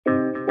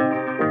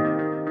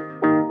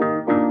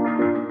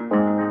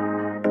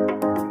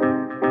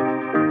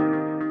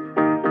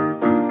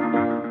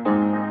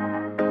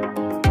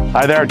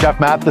Hi there, Jeff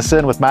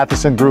Matheson with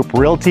Matheson Group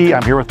Realty.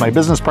 I'm here with my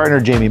business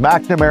partner, Jamie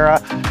McNamara.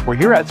 We're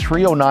here at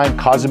 309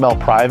 Cozumel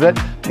Private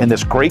in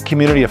this great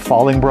community of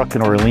Fallingbrook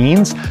in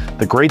Orleans.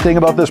 The great thing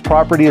about this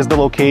property is the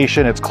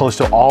location. It's close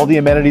to all the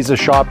amenities of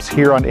shops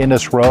here on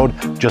Innes Road,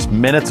 just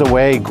minutes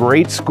away.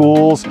 Great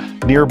schools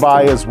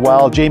nearby as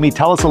well. Jamie,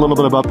 tell us a little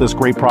bit about this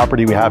great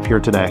property we have here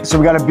today. So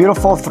we got a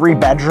beautiful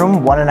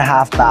 3-bedroom,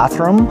 1.5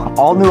 bathroom,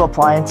 all new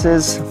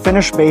appliances,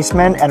 finished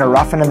basement, and a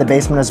rough-in in the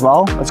basement as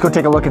well. Let's go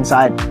take a look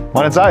inside.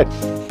 On inside.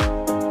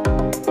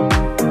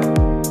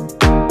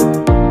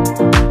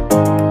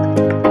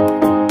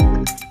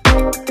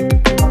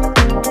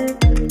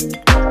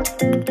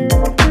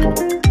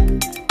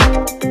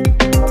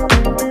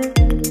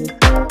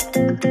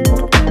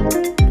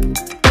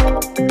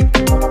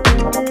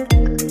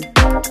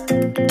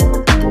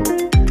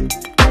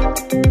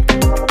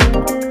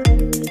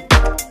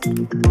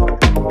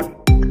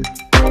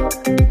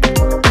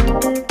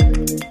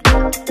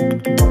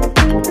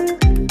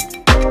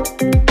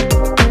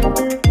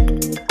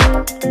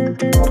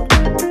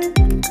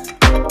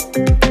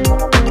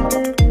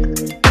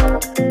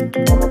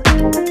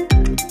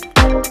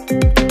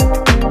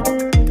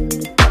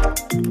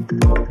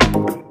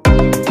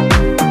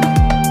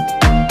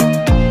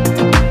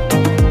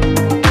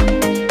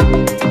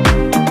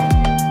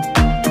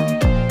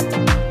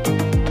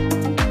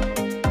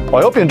 Well,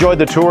 I hope you enjoyed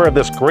the tour of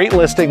this great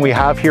listing we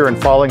have here in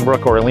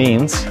Fallingbrook,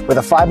 Orleans. With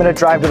a 5-minute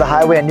drive to the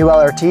highway and new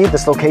LRT,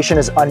 this location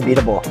is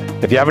unbeatable.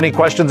 If you have any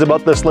questions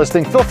about this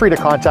listing, feel free to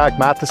contact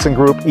Matheson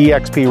Group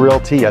eXp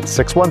Realty at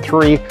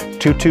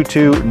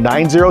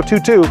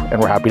 613-222-9022,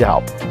 and we're happy to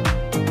help.